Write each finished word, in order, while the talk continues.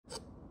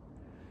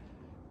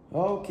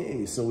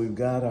Okay, so we've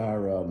got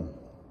our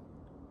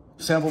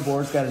sample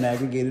board's got an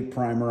aggregated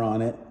primer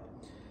on it.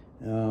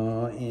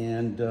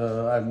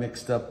 I've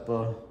mixed up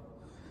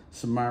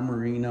some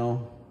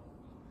Marmorino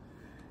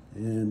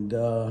and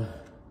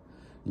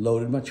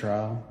loaded my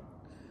trowel.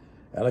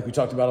 Like we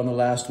talked about on the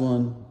last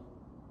one,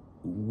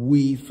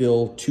 we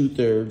fill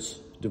 2/3,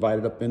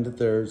 divided up into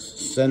thirds.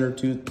 Center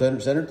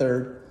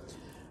third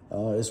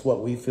is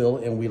what we fill,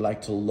 and we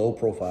like to low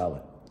profile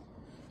it.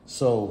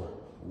 So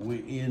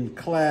in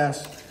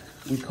class,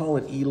 we call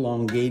it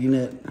elongating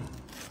it.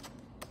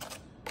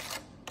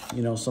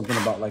 You know, something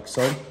about like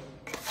so.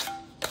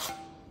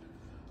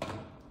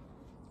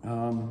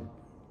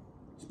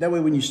 That way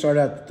when you start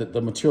out,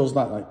 the material's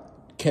not like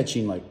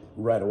catching like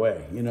right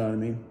away, you know what I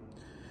mean?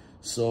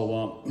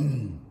 So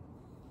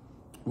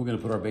we're gonna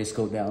put our base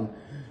coat down.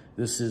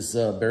 This is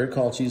Barry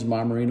Calci's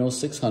Marmorino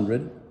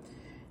 600,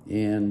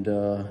 and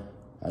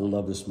I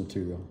love this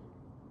material.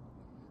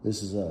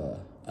 This is a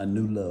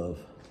new love.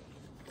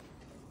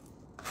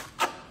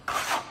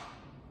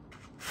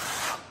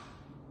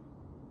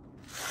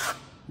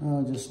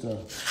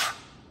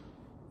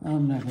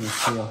 I'm not gonna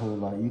say a whole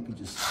lot. You could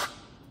just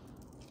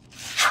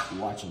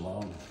watch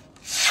along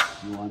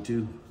if you want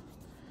to.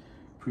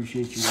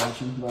 Appreciate you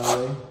watching, by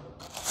the way.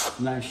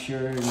 Nice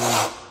sharing, me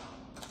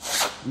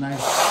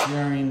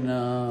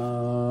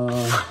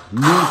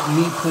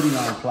putting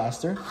on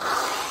plaster.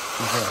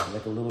 It's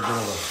like a little bit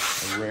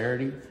of a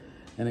rarity.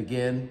 And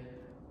again,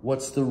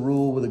 what's the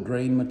rule with a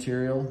grain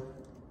material?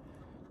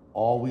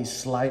 Always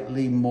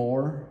slightly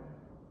more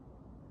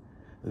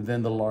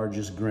than the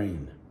largest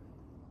grain.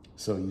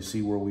 So you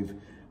see where we've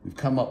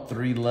come up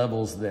 3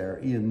 levels there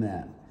in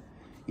that.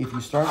 If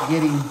you start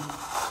getting, this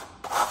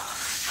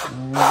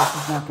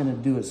is not gonna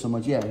do it so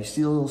much. Yeah, you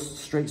see those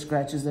straight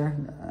scratches there?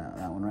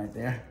 That one right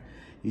there.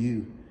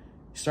 You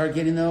start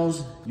getting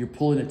those, you're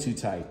pulling it too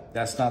tight.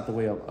 That's not the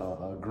way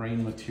a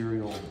grain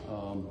material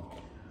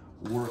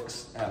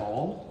works at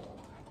all.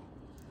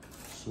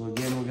 So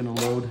again, we're gonna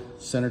load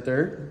center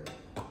third.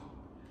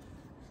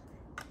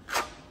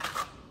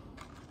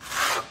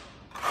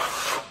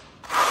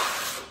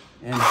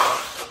 And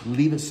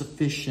leave it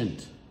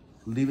sufficient.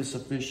 Leave it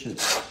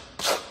sufficient.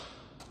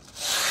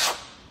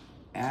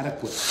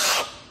 Adequate.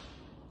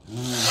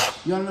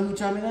 You wanna know who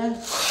taught me that?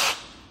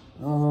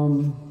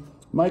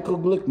 Michael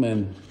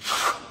Glickman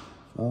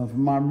from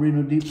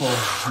Marmorino Depot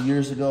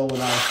years ago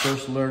when I was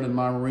first learning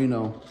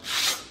Marmorino.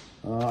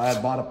 I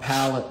bought a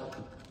pallet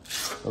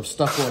of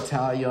Stucco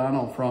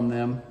Italiano from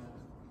them.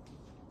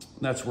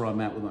 That's where I'm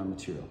at with my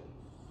material.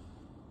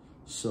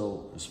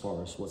 So as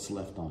far as what's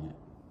left on it.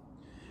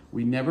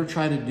 We never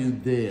try to do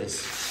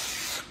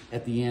this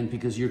at the end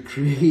because you're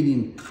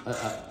creating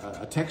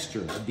a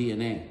texture, a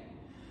DNA.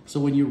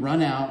 So when you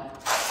run out,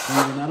 when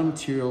you run out of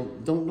material,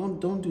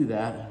 don't do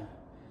that.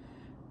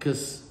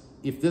 Because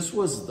if this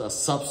was the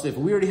substance,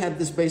 if we already had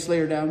this base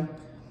layer down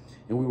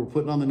and we were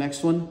putting on the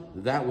next one,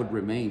 that would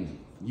remain.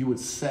 You would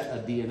set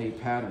a DNA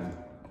pattern.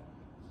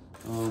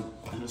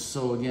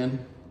 So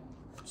again,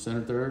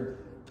 center third.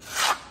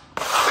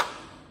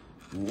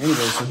 And anyway,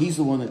 so he's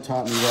the one that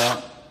taught me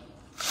that.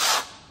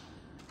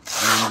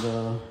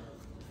 And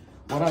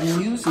what I'm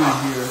using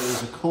here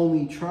is a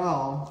Comey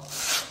trowel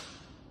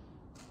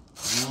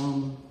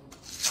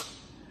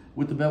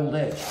with the beveled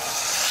edge.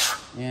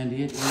 And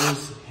it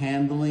is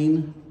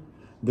handling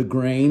the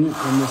grain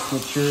in this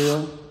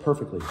material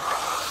perfectly.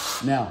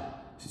 Now,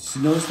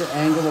 notice the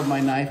angle of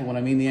my knife. And when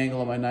I mean the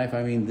angle of my knife,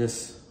 I mean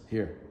this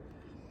here.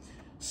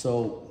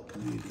 So, I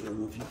don't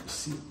know if you can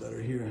see it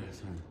better here.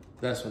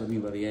 That's what I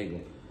mean by the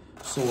angle.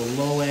 So a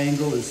low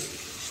angle is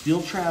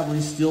still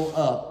traveling, still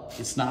up.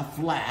 It's not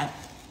flat.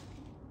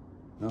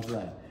 Not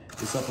flat.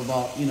 It's up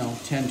about, 10,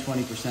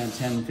 20%,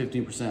 10,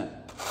 15%.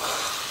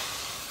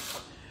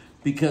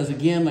 Because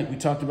again, like we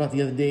talked about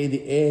the other day,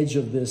 the edge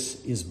of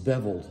this is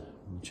beveled.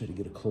 Let me try to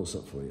get a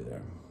close-up for you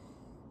there.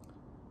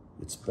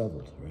 It's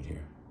beveled right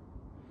here.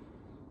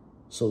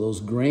 So those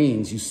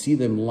grains, you see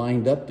them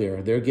lined up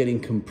there. They're getting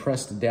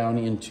compressed down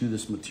into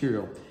this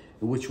material,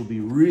 which will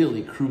be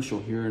really crucial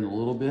here in a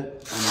little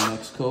bit on the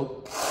next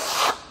coat.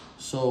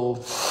 So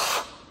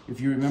if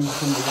you remember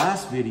from the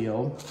last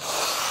video,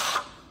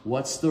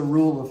 what's the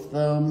rule of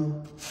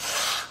thumb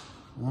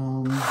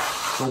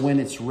for when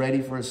it's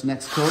ready for its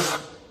next coat?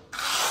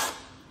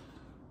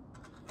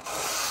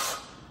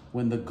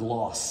 When the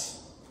gloss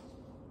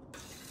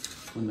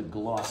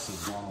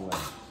has gone away,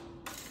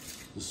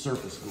 the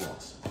surface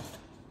gloss.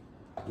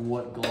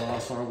 What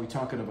gloss are we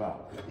talking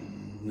about?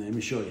 Let me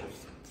show you.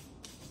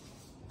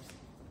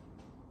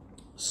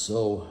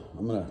 So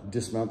I'm gonna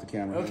dismount the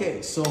camera.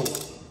 Okay, so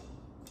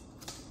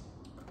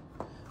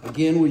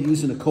again, we're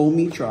using a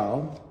Comey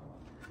trowel.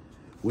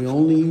 We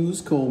only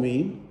use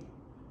Comey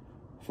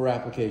for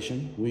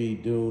application. We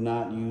do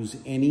not use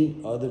any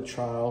other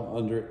trowel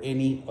under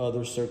any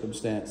other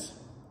circumstance.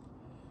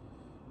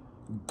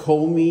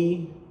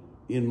 Comey,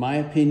 in my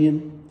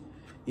opinion,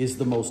 is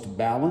the most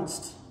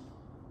balanced,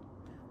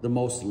 the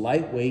most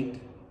lightweight,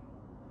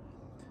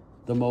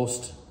 the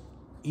most,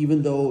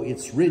 even though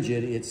it's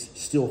rigid, it's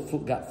still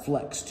got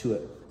flex to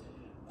it.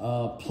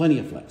 plenty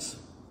of flex.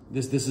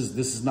 This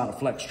is not a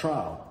flex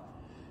trowel,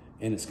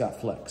 and it's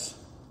got flex,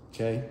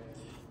 okay?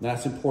 And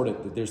that's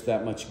important that there's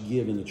that much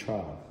give in the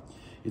trowel.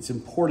 It's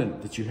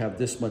important that you have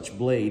this much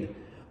blade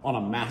on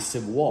a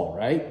massive wall,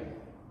 right?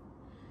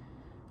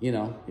 You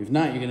know, if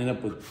not, you're gonna end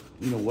up with,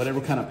 you know,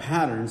 whatever kind of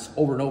patterns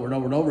over and over and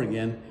over and over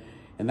again,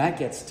 and that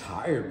gets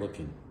tired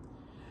looking.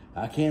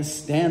 I can't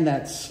stand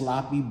that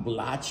sloppy,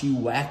 blotchy,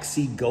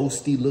 waxy,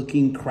 ghosty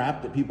looking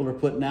crap that people are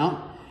putting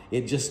out.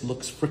 It just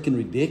looks freaking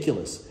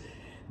ridiculous.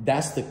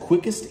 That's the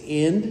quickest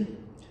end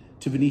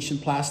to Venetian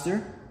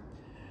plaster.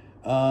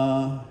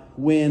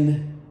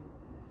 When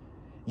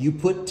you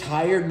put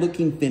tired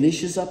looking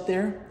finishes up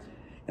there,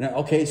 and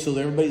okay, so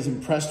everybody's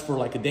impressed for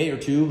like a day or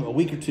two, a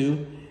week or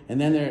two, and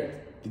then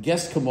the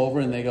guests come over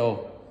and they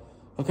go,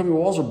 how come your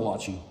walls are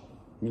blotchy?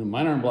 You know,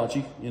 mine aren't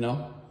blotchy, you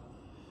know?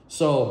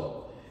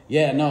 So,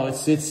 yeah, no,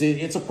 it's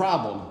a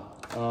problem.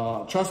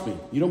 Trust me,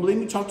 you don't believe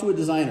me? Talk to a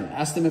designer.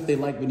 Ask them if they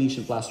like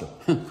Venetian plaster.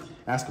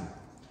 Ask them.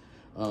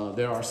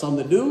 There are some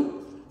that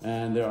do,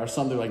 and there are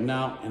some that are like,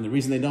 no, and the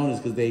reason they don't is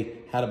because they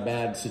had a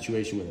bad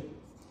situation with it.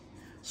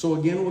 So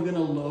again, we're gonna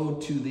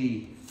load to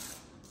the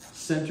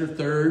center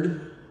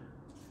third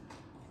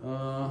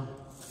of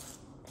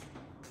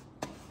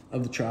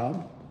the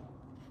trowel.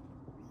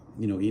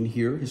 You know, in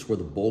here is where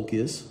the bulk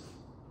is.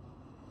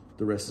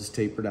 The rest is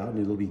tapered out, and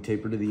it'll be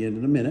tapered to the end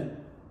in a minute.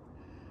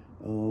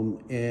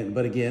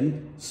 But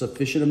again,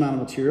 sufficient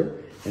amount of material,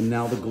 and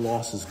now the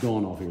gloss is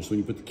gone off here. So when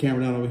you put the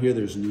camera down over here,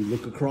 you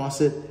look across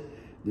it,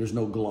 there's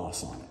no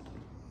gloss on it,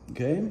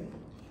 okay?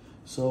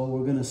 So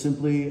we're gonna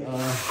simply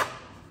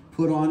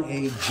put on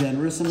a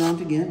generous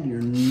amount again.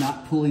 You're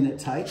not pulling it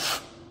tight.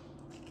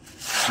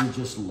 You're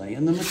just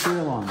laying the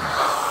material on there.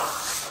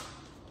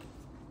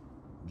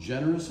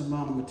 Generous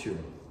amount of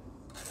material.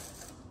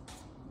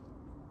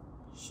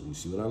 So you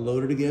see what I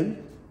loaded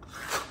again?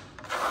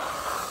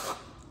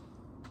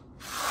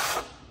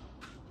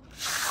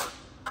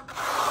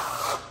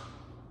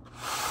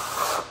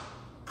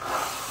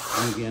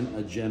 And again,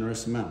 a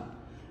generous amount.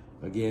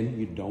 Again,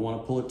 you don't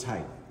want to pull it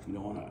tight. You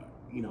don't want to,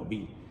 you know,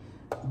 be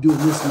doing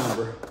this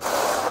number.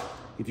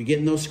 If you're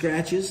getting those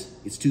scratches,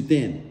 it's too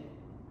thin.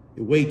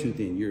 You're way too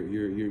thin.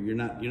 You're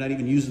not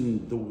even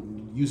using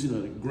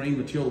a grain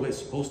material the way it's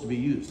supposed to be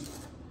used.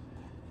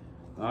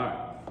 All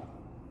right.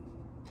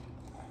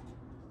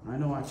 I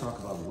know I talk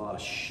about a lot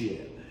of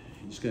shit.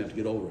 You're just gonna have to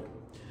get over it.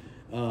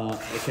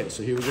 Okay,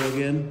 so here we go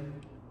again.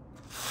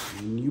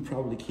 And you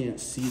probably can't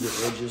see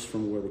the edges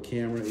from where the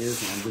camera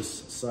is on this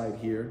side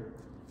here.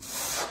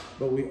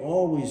 But we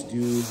always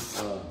do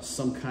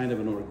some kind of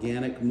an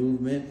organic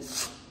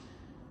movement.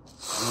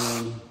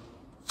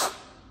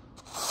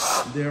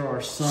 There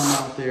are some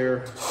out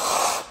there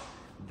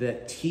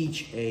that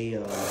teach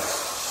a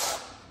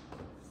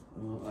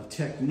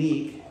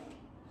technique.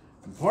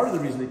 And part of the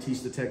reason they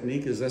teach the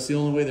technique is that's the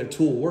only way their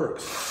tool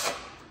works.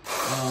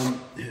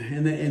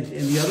 And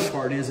the other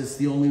part is it's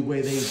the only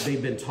way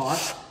they've been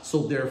taught.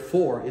 So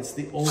therefore, it's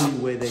the only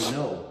way they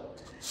know.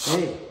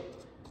 Hey,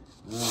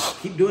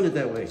 keep doing it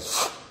that way.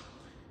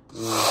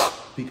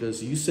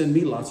 Because you send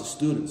me lots of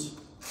students.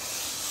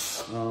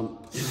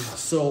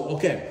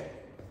 Okay.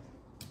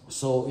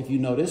 So if you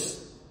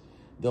notice,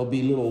 there'll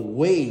be little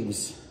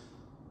waves,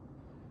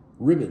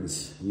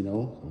 ribbons, you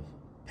know,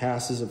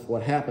 passes of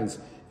what happens.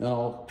 And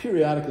I'll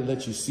periodically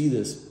let you see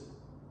this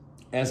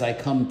as I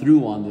come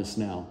through on this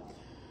now.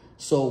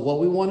 So what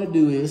we want to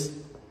do is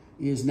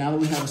now that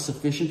we have a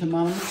sufficient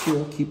amount of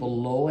material, keep a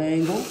low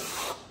angle,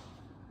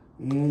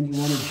 and you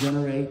want to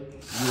generate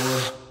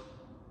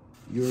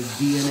your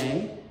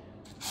DNA.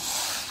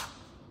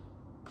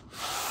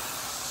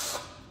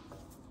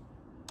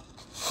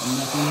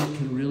 Nothing that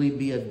can really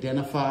be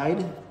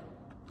identified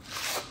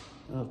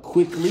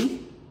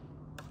quickly.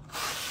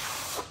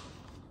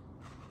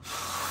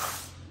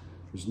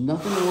 There's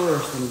nothing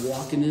worse than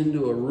walking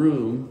into a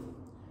room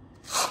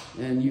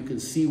and you can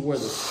see where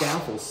the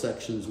scaffold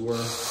sections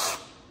were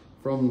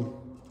from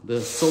the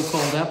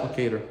so-called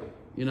applicator,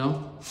 you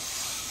know?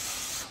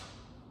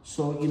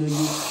 So,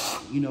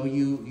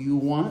 you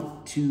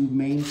want to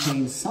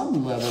maintain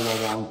some level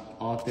of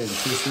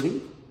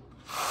authenticity.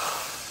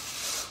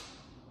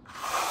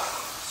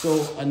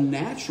 So a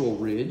natural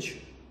ridge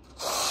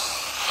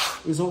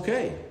is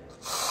okay.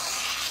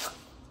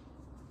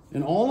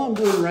 And all I'm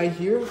doing right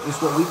here is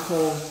what we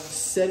call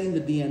setting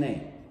the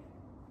DNA.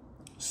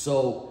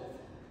 So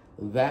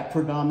that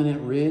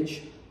predominant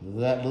ridge,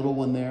 that little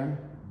one there,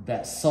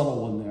 that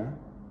subtle one there,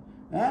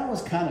 that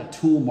was kind of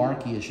tool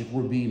marky-ish if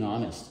we're being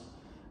honest.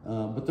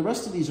 But the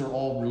rest of these are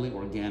all really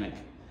organic.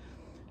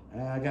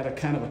 I got a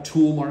kind of a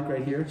tool mark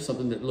right here,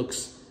 something that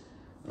looks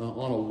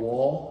on a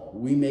wall.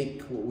 We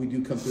make what we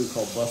do come through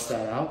called bust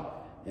that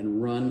out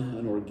and run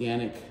an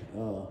organic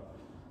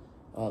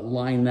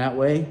line that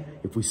way.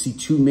 If we see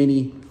too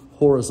many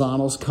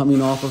horizontals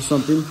coming off of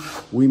something,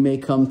 we may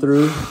come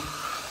through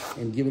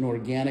and give an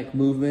organic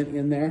movement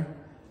in there.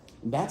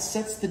 That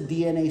sets the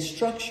DNA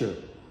structure.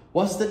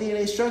 What's the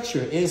DNA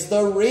structure? It's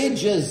the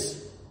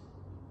ridges.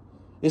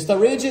 It's the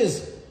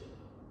ridges.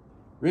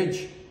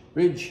 Ridge,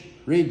 ridge,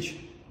 ridge,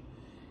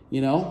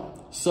 you know?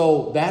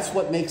 So that's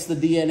what makes the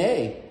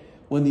DNA.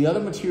 When the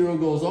other material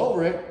goes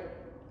over it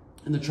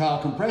and the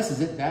trowel compresses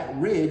it, that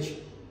ridge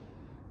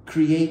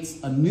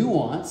creates a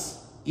nuance.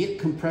 It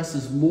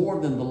compresses more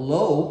than the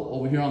low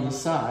over here on the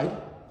side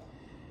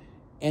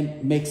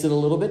and makes it a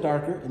little bit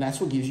darker, and that's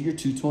what gives you your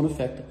two-tone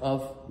effect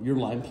of your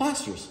lime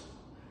plasters,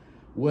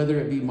 whether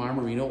it be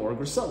Marmorino or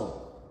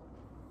Grossello.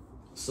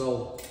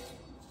 So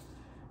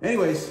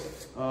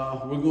anyways,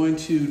 we're going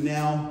to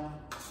now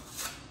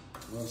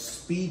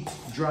speed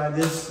dry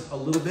this a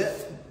little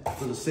bit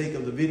for the sake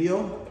of the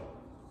video.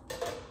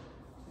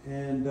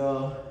 And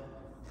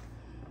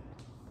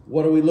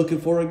what are we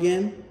looking for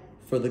again?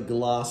 For the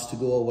gloss to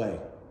go away.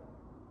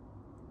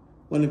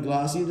 When the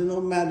gloss, there's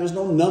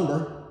no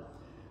number.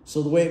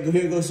 So the way it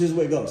goes, here's the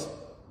way it goes.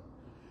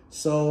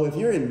 So if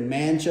you're in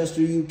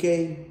Manchester, UK,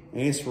 and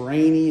it's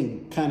rainy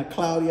and kind of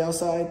cloudy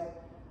outside,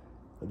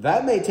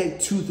 that may take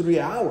 2, 3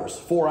 hours,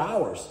 4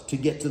 hours to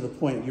get to the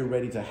point you're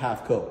ready to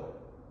half coat.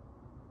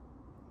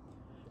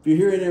 If you're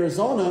here in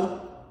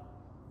Arizona,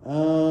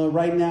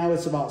 right now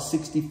it's about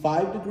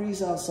 65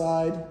 degrees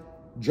outside,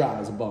 dry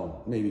as a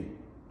bone, maybe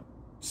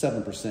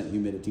 7%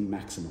 humidity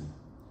maximum.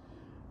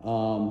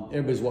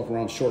 Everybody's walking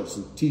around shorts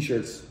and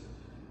t-shirts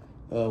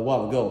a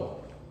while ago.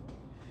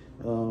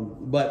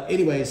 But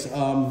anyways,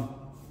 so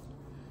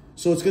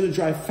it's going to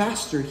dry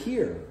faster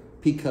here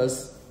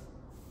because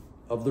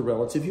of the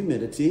relative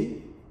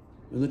humidity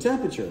and the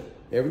temperature.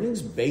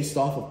 Everything's based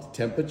off of the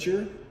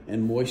temperature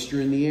and moisture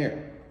in the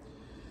air.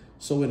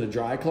 So in a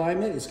dry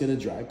climate, it's going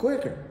to dry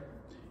quicker.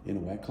 In a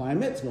wet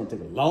climate, it's going to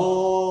take a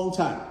long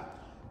time.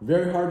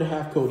 Very hard to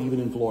half coat even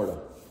in Florida,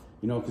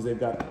 because they've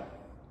got,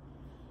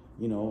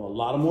 a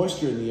lot of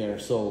moisture in the air.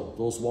 So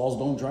those walls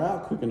don't dry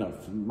out quick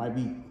enough. It might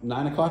be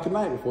 9 o'clock at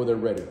night before they're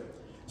ready.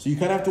 So you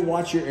kind of have to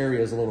watch your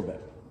areas a little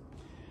bit.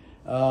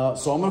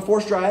 So I'm going to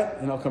force dry it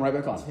and I'll come right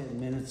back on. 10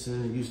 minutes,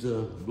 use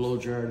the blow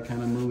dryer to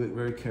kind of move it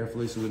very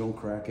carefully so we don't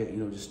crack it,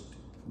 just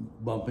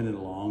bumping it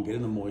along,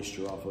 getting the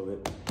moisture off of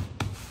it.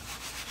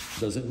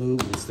 Doesn't move,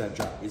 it's that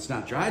dry. It's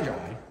not dry.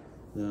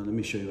 Let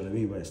me show you what I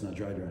mean by it's not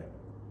dry.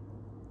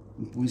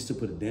 We used to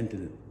put a dent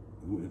in it.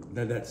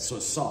 That's so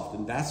soft,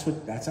 and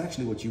that's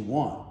actually what you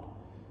want.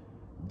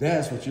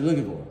 That's what you're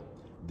looking for.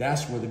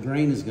 That's where the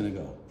grain is going to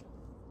go,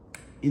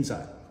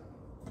 inside.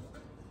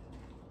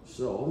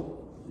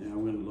 So now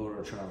we're going to load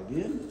our trowel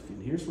again,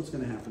 and here's what's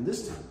going to happen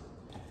this time.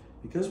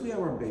 Because we have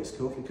our base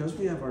coat, because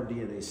we have our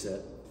DNA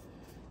set,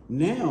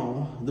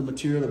 now the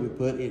material that we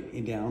put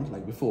it down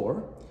like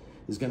before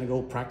is going to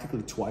go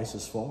practically twice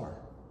as far,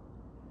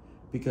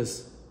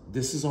 because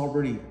this has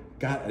already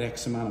got an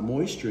X amount of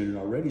moisture in it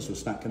already, so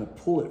it's not going to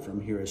pull it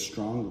from here as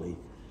strongly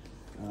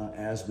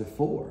as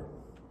before.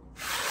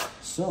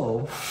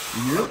 So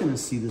you're going to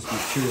see this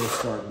material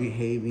start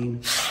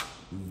behaving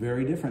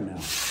very different now.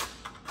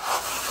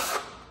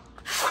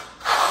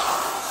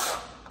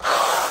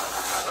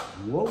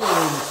 What we're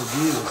able to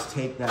do is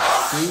take that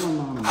same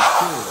amount of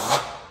material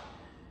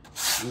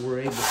and we're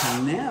able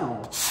to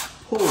now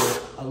pull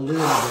it a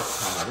little bit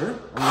tighter,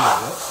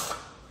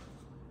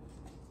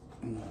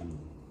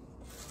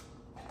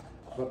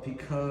 but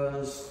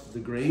because the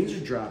grains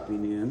are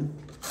dropping in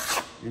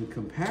and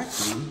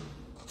compacting,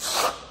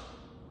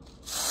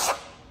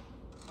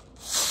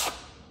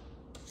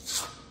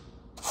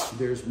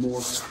 there's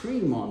more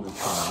cream on the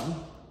trowel,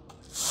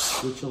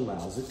 which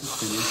allows it to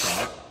finish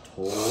out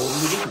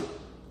totally different.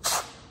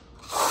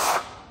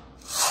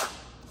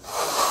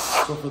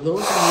 So for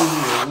those of you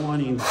who are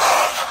wanting,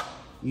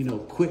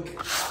 quick,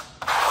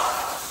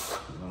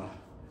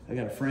 I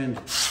got a friend,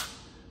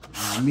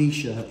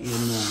 Misha,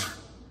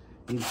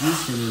 in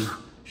Houston, and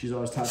she's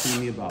always talking to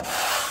me about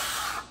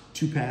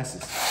 2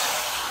 passes.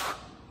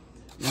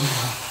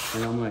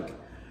 And I'm like,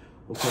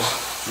 okay,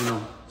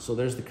 so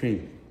there's the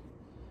cream.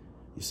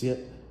 You see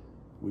it?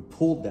 We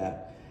pulled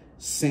that,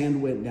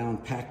 sand went down,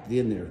 packed it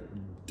in there,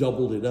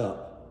 doubled it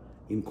up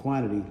in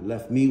quantity,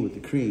 left me with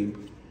the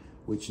cream,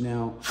 which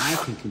now I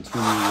can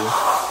continue with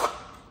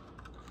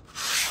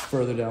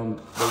further down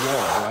the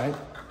wall, right?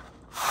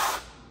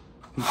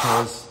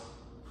 Because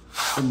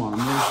the marmor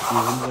is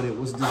doing what it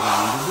was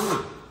designed to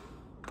do.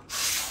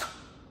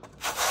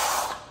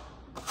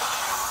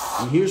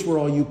 And here's where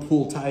all you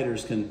pool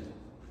tighters can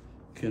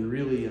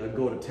really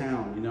go to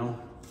town,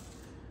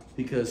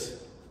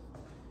 because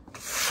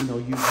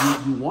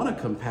you want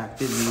to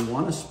compact it and you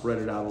want to spread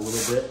it out a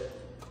little bit.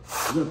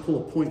 I'm going to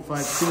pull a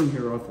 0.5 cream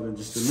here off of it in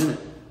just a minute.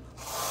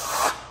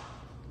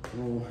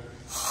 Oh.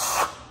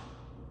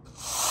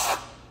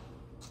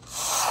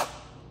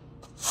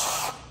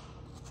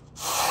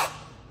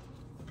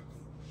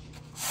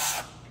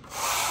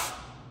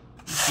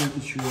 Just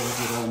making sure I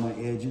get all my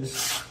edges.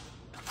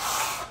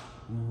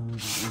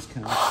 It's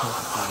kind of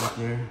tough right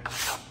there.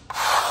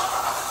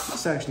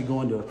 It's actually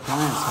going to a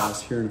client's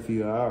house here in a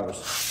few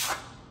hours.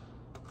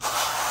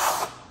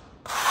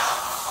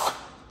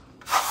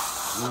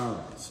 All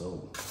right,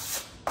 so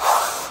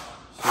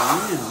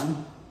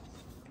now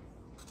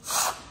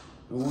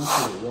I want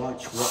you to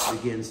watch what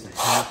begins to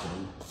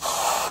happen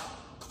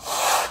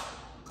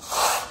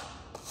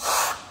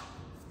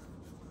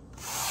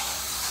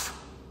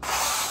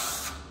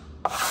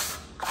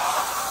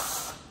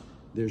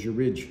There's your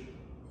ridge.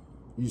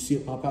 You see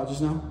it pop out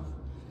just now?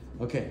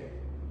 Okay,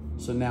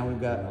 so now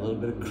we've got a little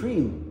bit of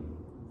cream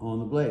on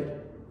the blade.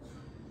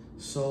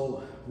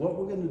 So what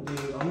we're gonna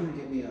do, I'm gonna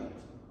get me a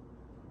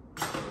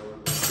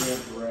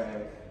damp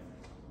rag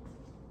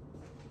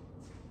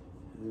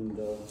and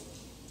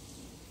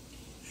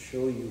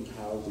show you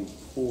how we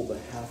pull the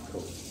half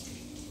coat.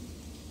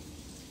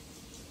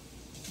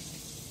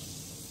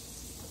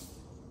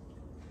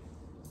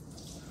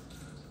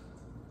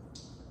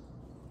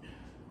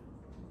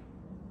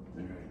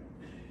 All right, here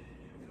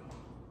we go.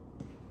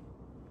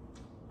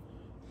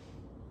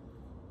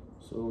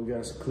 So we got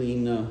us a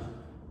clean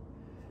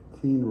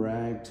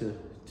rag to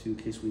in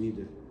case we need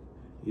to,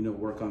 you know,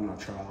 work on our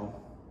trowel.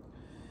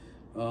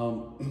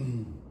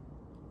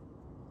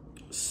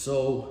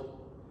 So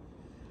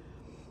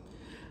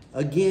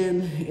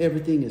again,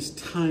 everything is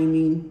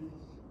timing.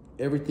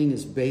 Everything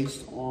is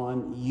based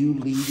on you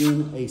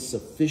leaving a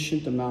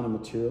sufficient amount of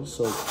material.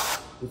 So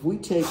if we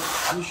take,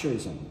 let me show you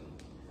something.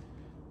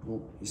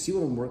 Well, you see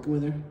what I'm working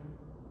with there?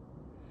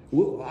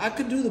 Well, I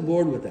could do the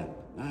board with that.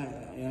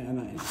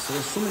 So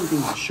there's so many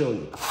things to show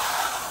you.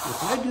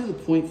 If I do the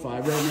 0.5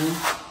 right now,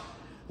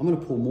 I'm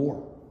gonna pull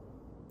more.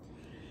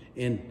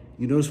 And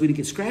you notice we didn't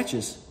get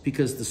scratches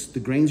because the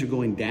grains are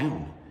going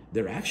down.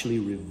 They're actually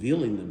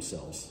revealing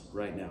themselves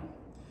right now.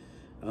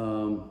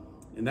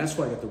 And that's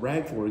why I got the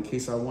rag for, in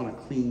case I wanna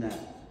clean that,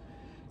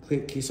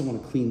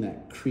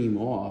 cream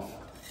off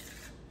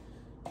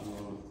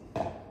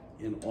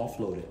and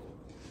offload it.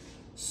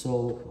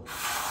 So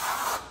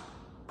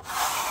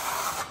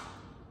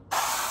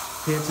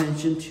pay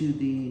attention to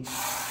the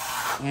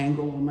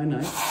angle on my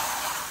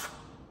knife.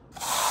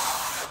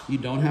 You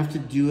don't have to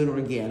do it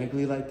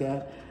organically like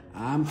that.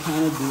 I'm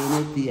kind of doing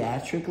it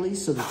theatrically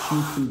so that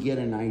you can get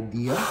an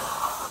idea.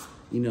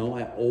 You know,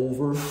 I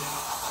over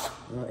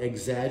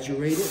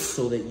exaggerate it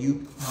so that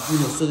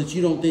so that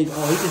you don't think,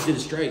 oh, he just did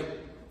it straight.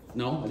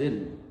 No, I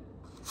didn't.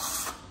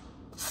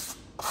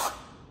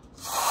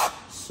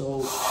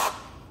 So it's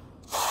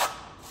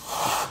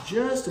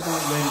just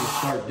about ready to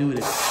start doing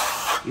it.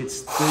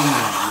 It's thin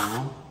right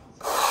now.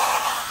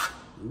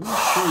 I'm gonna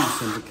show you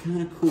something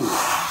kind of cool.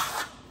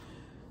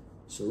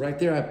 So right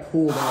there, I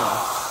pulled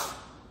off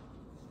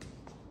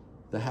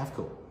the half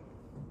coat.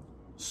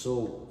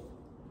 So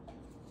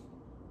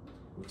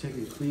we're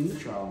taking clean the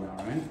trowel now,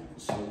 right?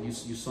 So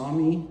you saw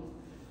me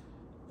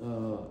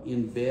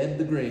embed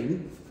the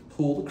grain,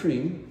 pull the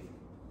cream.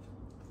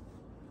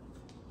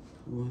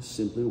 We'll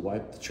simply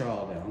wipe the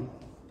trowel down.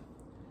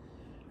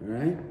 All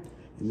right?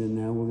 And then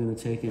now we're gonna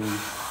take in,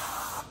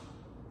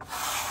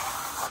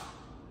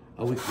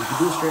 we can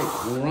do it straight.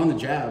 When we're on the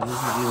jab, this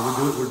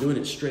is, we're doing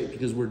it straight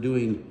because we're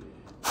doing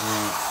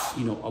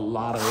a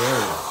lot of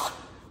area.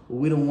 Well,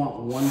 we don't want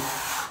 1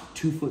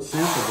 2-foot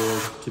sample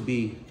board to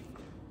be,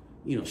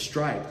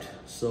 striped.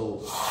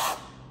 So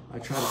I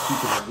try to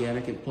keep it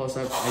organic, and plus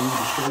I need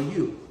to show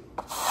you.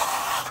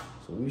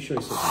 So let me show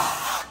you something.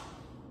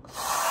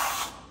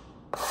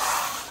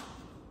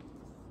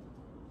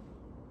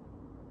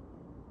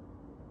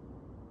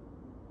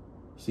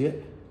 See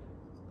it?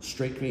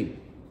 Straight cream.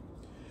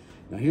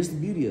 Now here's the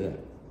beauty of that.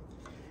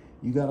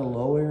 You got a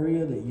low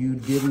area that you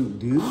didn't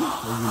do or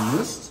you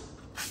missed,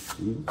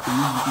 you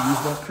can use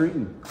that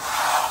cream.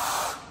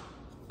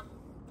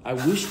 I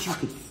wished you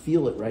could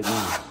feel it right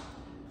now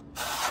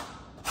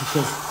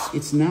because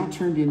it's now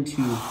turned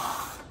into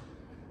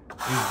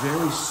a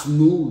very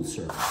smooth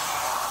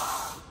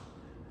surface.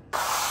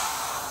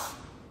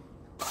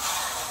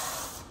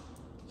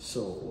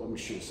 So let me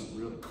show you something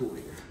really cool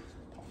here.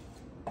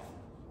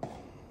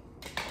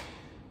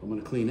 I'm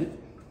gonna clean it.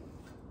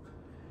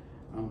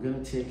 I'm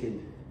gonna take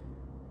and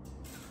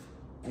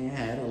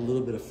add a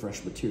little bit of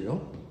fresh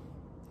material.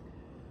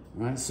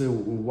 All right, so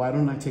why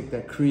don't I take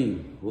that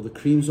cream? Well, the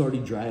cream's already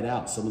dried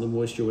out. Some of the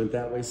moisture went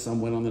that way,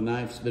 some went on the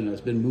knife.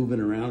 It's been moving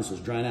around, so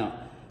it's drying out.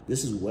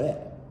 This is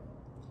wet.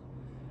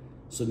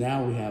 So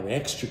now we have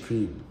extra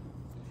cream.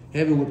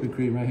 Heavy whipping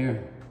cream right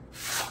here.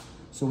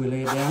 So we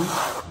lay it down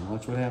and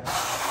watch what happens.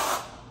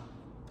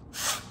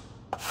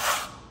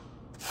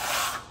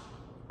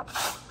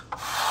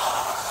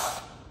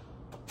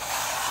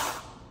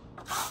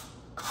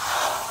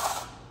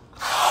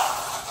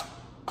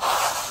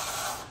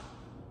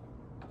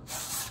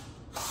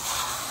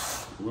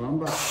 What I'm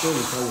about to show you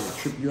is probably going to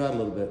trip you out a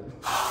little bit.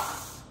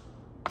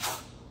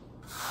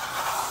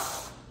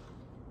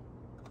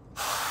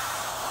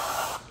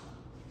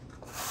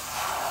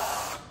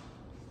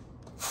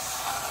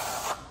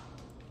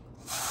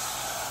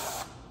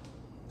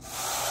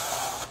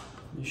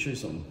 Let me show you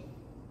something.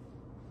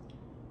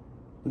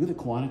 Look at the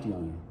quantity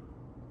on there.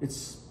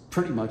 It's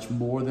pretty much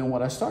more than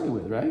what I started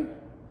with, right?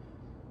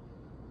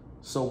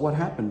 So what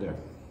happened there?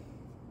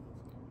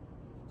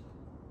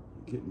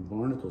 Getting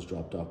barnacles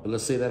dropped off. But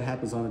let's say that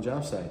happens on a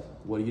job site.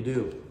 What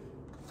do?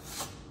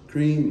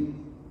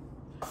 Cream.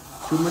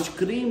 Too much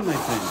cream, my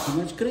friend. Too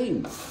much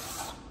cream.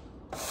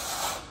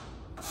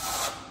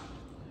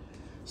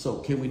 So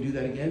can we do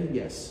that again?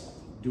 Yes.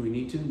 Do we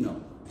need to?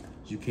 No.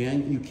 You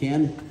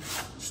can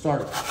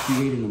start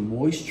creating a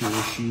moisture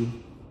issue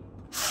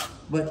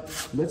But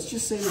let's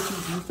just say that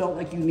you felt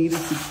like you needed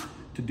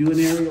to do an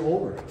area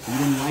over. You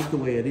didn't like the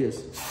way it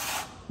is.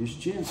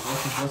 Here's your chance.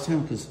 Watch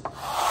him, because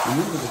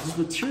remember that this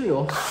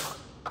material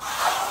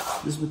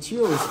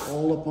is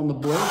all up on the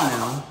blade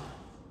now.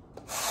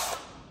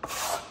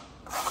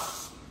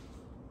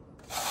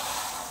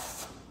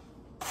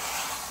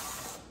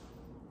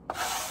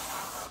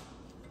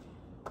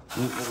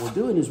 And what we're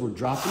doing is we're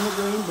dropping the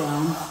grain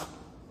down.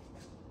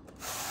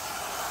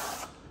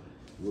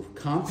 We're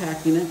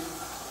compacting it.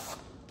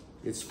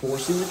 It's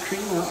forcing the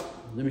cream up.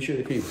 Let me show you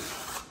the cream.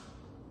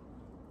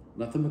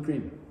 Nothing but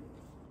cream.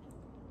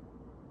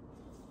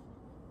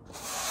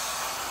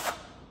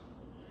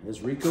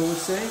 As Rico would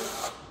say,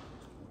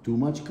 too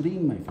much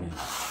cream, my friend.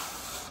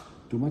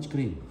 Too much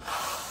cream.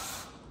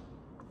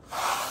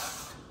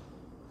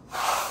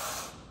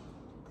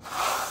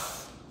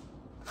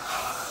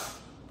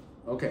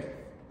 Okay,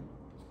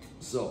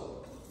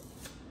 so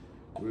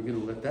we're gonna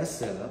let that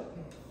set up.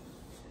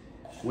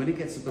 When it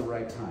gets at the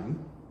right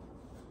time,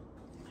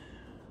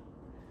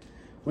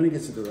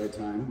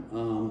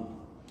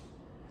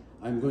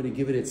 I'm going to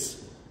give it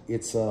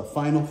its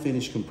final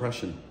finish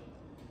compression.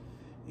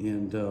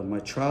 And my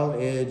trowel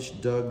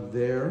edge dug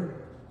there.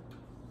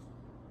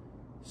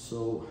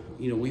 So,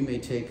 you know, we may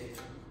take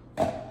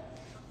a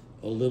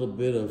little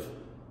bit of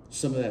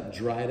some of that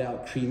dried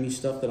out creamy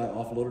stuff that I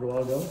offloaded a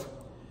while ago.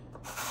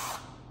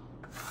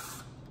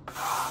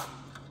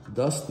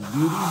 Thus the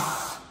beauty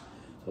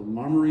of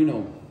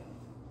Marmorino.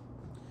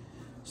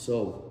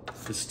 So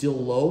it's still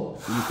low,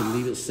 and you can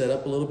leave it set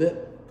up a little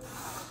bit,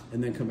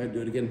 and then come back and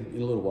do it again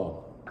in a little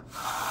while.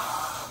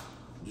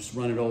 Just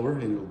run it over,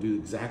 and it'll do the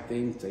exact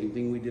same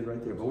thing we did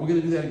right there. But we're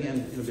gonna do that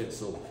again in a bit,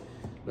 so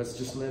let's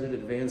just let it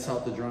advance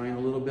out the drying a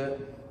little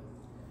bit,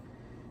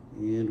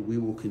 and we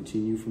will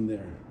continue from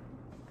there.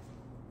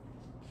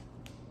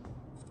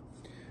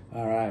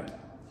 All right,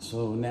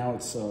 so now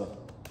it's,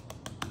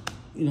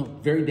 you know,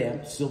 very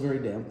damp, still very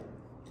damp.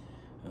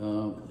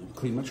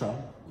 Clean my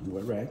trowel and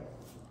wet rag,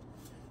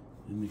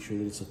 and make sure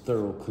that it's a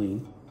thorough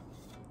clean.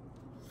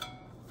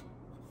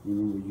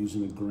 Remember, we're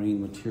using a grain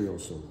material,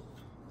 so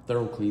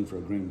thorough clean for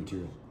a grain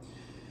material.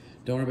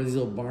 Don't worry about these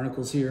little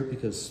barnacles here,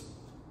 because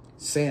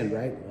sand,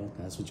 right? Well,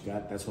 that's what you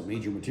got. That's what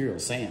made your material,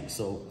 sand.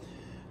 So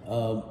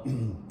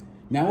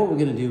now what we're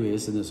gonna do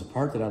is, and there's a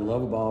part that I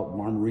love about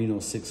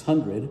Marmorino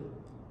 600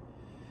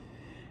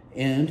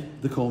 and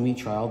the Comey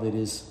trowel that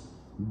is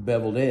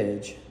beveled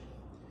edge,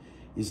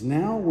 is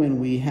now when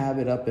we have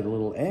it up at a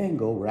little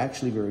angle, we're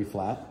actually very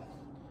flat.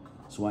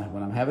 So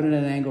when I'm having it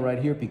at an angle right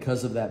here,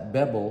 because of that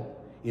bevel,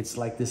 it's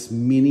like this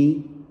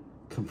mini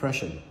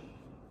compression.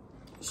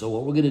 So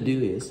what we're gonna do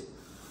is,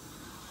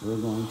 we're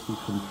going to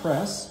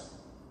compress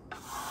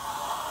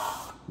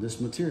this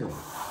material.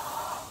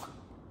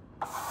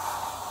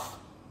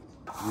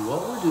 And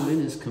what we're doing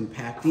is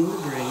compacting the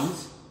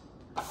grains,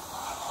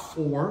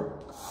 or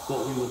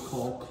what we would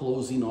call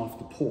closing off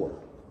the pore.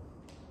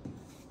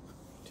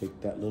 Take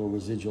that little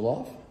residual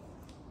off.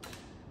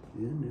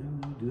 And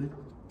now we'll do it,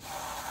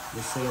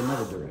 let's say,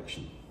 another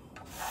direction.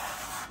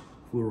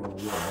 If we were on a wall,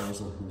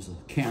 there's a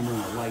camera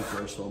and a light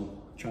there, so I'm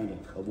trying to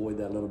avoid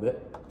that a little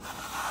bit.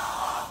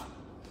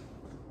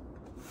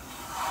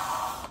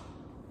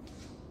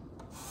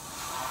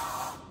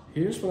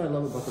 Here's what I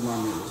love about the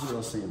Marmorino. This is what I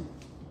was saying.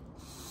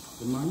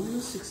 The Marmorino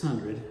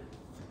 600,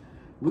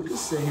 we could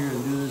sit here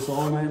and do this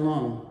all night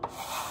long,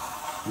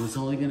 and it's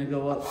only gonna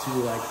go up to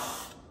like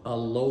a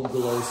low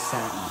glow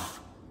satin.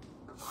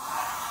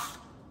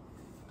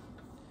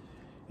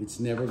 It's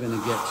never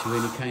gonna get to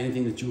any kind of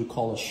thing that you would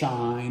call a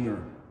shine,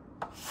 or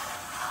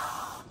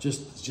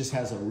just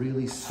has a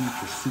really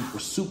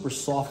super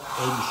soft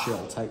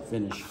eggshell type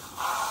finish.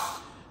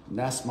 And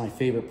that's my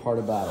favorite part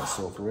about it.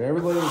 So for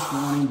everybody that's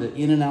wanting the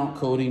in and out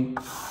coating,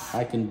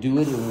 I can do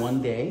it in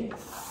one day.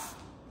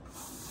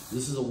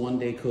 This is a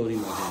one-day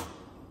coating right here.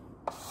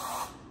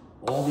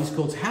 All these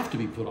coats have to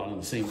be put on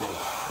the same day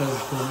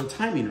because of the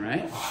timing,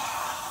 right?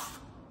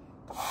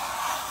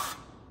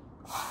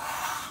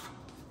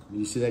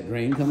 You see that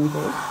grain coming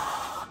forward?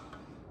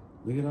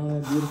 Look at all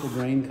that beautiful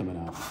grain coming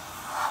out.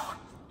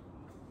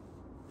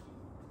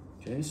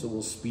 Okay, so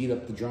we'll speed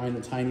up the drying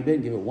a tiny bit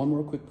and give it one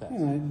more quick pass.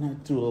 All right, I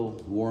threw a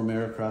little warm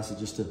air across it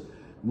just to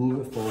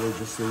move it forward,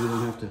 just so we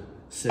don't have to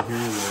sit here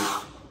and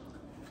wait.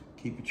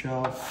 Keep your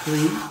trowel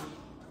clean.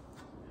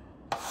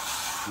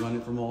 Run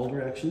it from all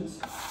directions.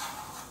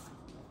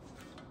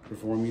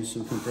 Perform you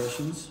some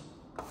compressions.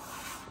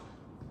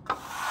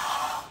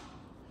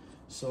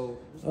 So,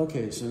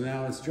 okay, so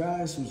now it's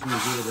dry, so we're just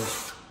gonna give it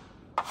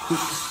a quick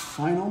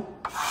final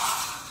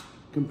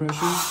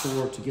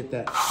compression to get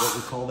that, what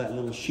we call that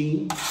little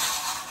sheen.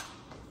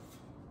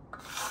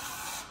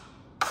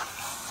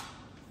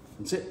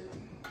 That's it.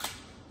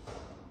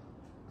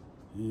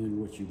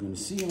 And what you're gonna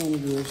see on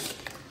it is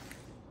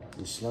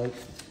a slight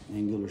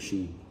angular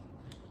sheen.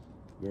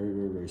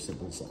 Very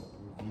simple. So,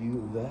 view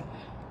of that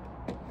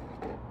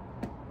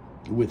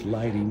with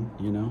lighting,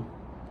 you know,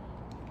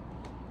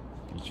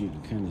 that you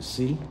can kind of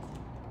see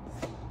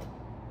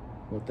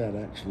what that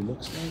actually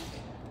looks like.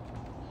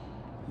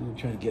 I'm gonna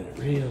try to get it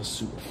real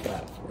super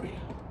flat for you.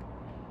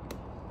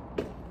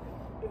 Get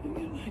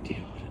an idea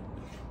of it.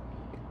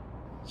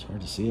 It's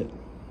hard to see it.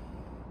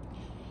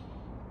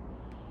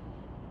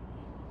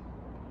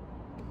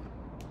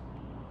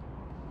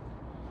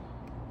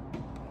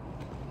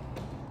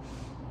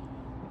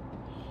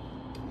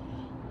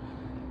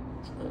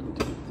 So I'll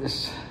do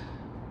this.